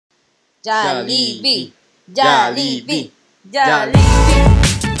Jollibee! Jollibee! Jollibee!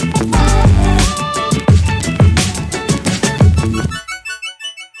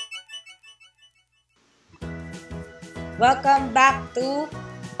 Welcome back to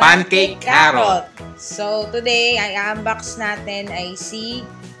Pancake Carrot. So, today, ang unbox natin ay si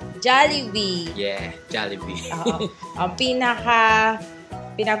Jollibee. Yeah, Jollibee. Ang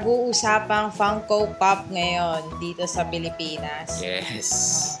pinag-uusapang Funko Pop ngayon dito sa Pilipinas. Yes.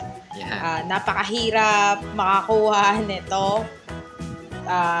 Yeah. Napakahirap makakuha nito.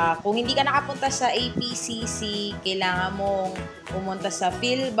 Kung hindi ka nakapunta sa APCC, kailangan mong pumunta sa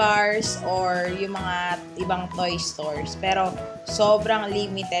Philbars or yung mga ibang toy stores. Pero sobrang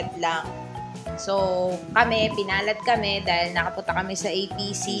limited lang. So, pinalad kami dahil nakapunta kami sa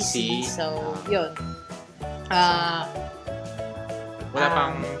APCC. So, yun. Wala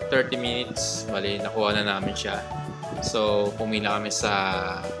pang 30 minutes, bali, nakuha na namin siya. So, pumila kami sa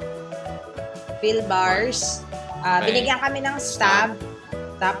Philbars. Binigyan kami ng stab.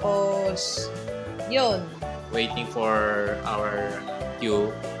 Tapos, yun. Waiting for our queue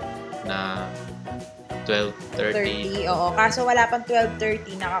na 12:30. Oo, kaso wala pang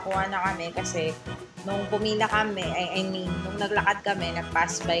 12:30, nakakuha na kami kasi nung pumila kami, nung naglakad kami,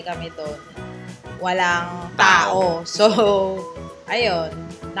 nag-pass by kami doon, walang tao. So, ayun,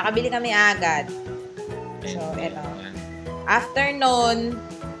 nakabili kami agad. So, eto. After nun,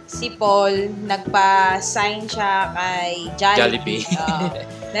 si Paul, nagpa-sign siya kay Jollibee.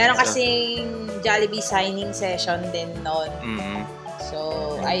 Meron kasing Jollibee signing session din noon.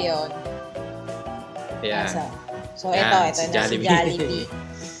 So, ayun. Yeah. So, ito na si Jollibee.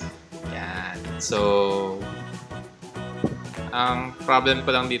 Yan. So, ang problem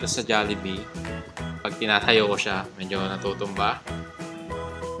ko lang dito sa Jollibee, pag tinatayo ko siya, medyo natutumba.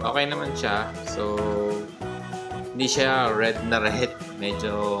 Okay naman siya. So, hindi siya red na red.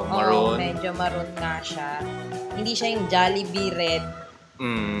 Medyo maroon. Medyo maroon nga siya. Hindi siya yung Jollibee red.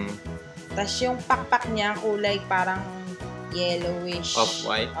 Tapos yung pakpak niya, kulay parang yellowish.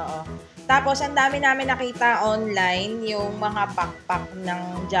 Off-white. Oo. Tapos, ang dami namin nakita online, yung mga pakpak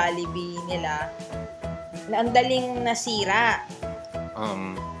ng Jollibee nila, na ang daling nasira.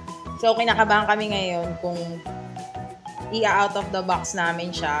 So, kinakabahan kami ngayon kung i-out of the box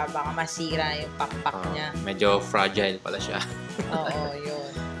namin siya, baka masira yung pakpak niya. Medyo fragile pala siya. Oo,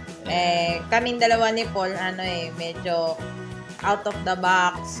 yun. Kaming dalawa ni Paul, medyo out of the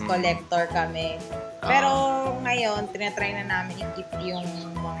box collector kami. Pero ngayon, tinatry na namin i-keep yung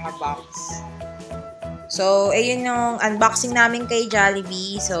mga box. So, ayun yung unboxing namin kay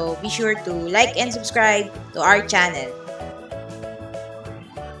Jollibee. So, be sure to like and subscribe to our channel.